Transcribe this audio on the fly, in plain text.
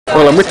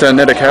Well, I'm with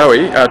Annetta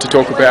Cowie to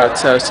talk about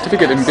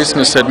Certificate in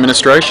Business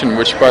Administration,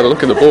 which by the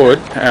look of the board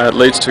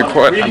leads to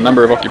quite a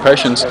number of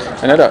occupations.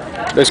 Annetta,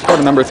 there's quite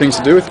a number of things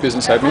to do with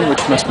business admin, which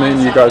must mean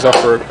you guys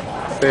offer a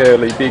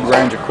fairly big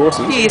range of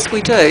courses. Yes,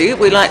 we do.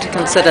 We like to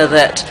consider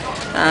that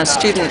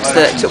students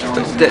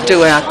that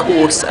do our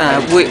course are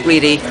work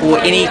ready for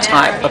any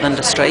type of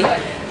industry.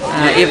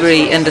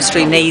 Every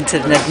industry needs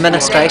an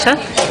administrator,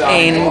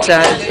 and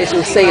as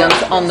you'll see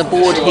on the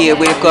board here,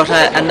 we've got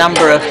a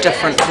number of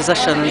different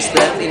positions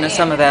that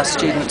some of our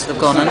students have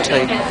gone into.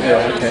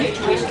 Yeah, okay.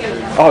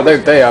 Oh,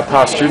 they are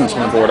past students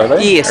on the board, are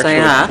they? Yes, actually? they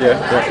are.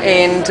 Yeah.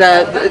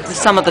 And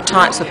some of the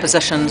types of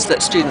positions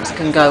that students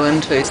can go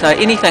into. So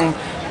anything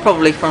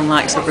probably from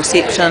likes of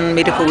reception,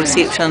 medical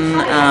reception,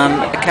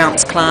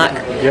 accounts clerk,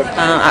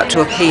 up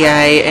to a PA,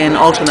 and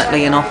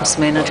ultimately an office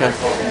manager.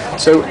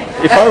 So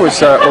if I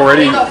was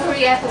already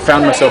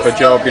found myself a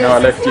job, I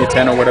left year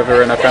 10 or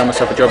whatever, and I found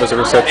myself a job as a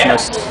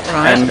receptionist,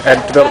 and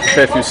had developed a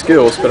fair few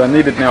skills, but I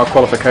needed now a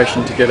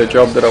qualification to get a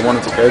job that I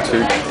wanted to go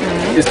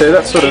to. Is there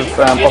that sort of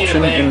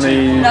option in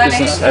the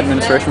business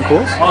administration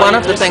course? One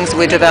of the things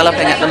we're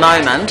developing at the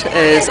moment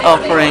is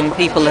offering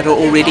people that are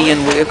already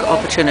in work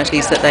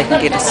opportunities that they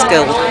can get a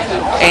skill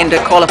and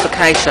a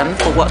qualification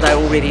for what they're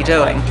already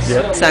doing.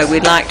 Yep. So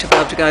we'd like to be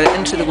able to go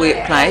into the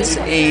workplace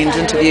and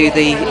interview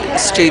the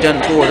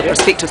student or the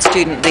prospective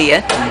student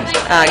there,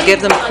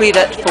 give them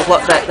credit for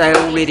what they're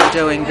already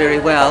doing very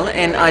well,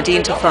 and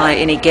identify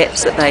any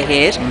gaps that they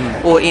had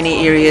or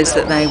any areas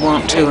that they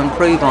want to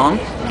improve on,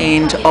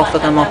 and offer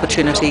them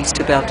opportunities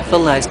to be able to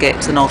fill those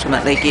gaps and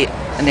ultimately get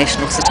a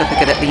national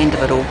certificate at the end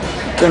of it all.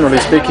 Generally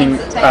speaking,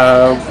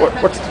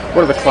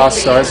 what are the class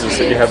sizes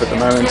that you have at the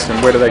moment,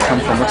 and where do they come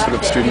from? What sort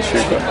of students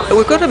you've got?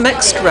 We've got a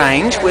mixed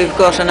range. We've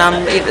got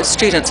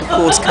students, of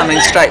course, coming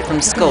straight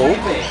from school.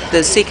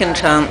 There's second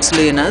chance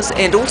learners,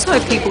 and also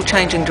people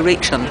changing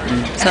direction.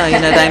 So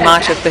they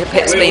might have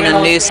perhaps been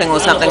in nursing or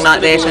something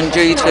like that, and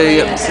due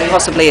to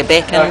possibly a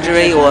back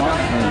injury or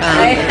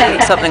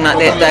something like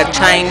that, they've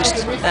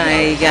changed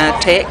a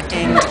tack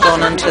and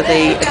gone into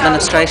the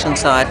administration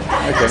side.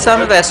 Okay.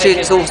 Some of our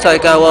students also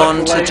go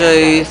on to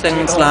do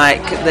things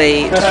like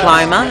the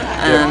diploma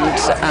and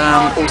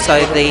also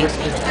the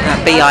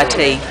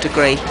BIT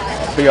degree.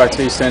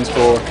 BIT stands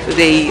for?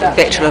 The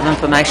Bachelor of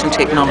Information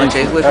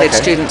Technology. We've had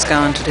students go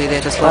on to do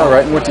that as well. All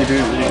right, and what do you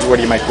do? What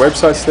do you make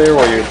websites there,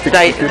 or you fix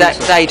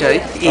computers? They do,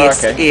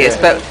 yes, okay. yes.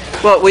 Yeah. But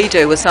what we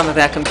do with some of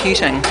our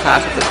computing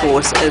part of the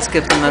course is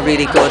give them a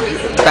really good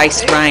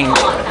base range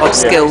of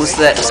skills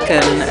that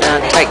can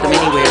take them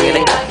anywhere,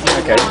 really.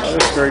 Okay,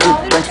 that's very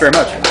good. Thanks very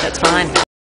much. That's fine.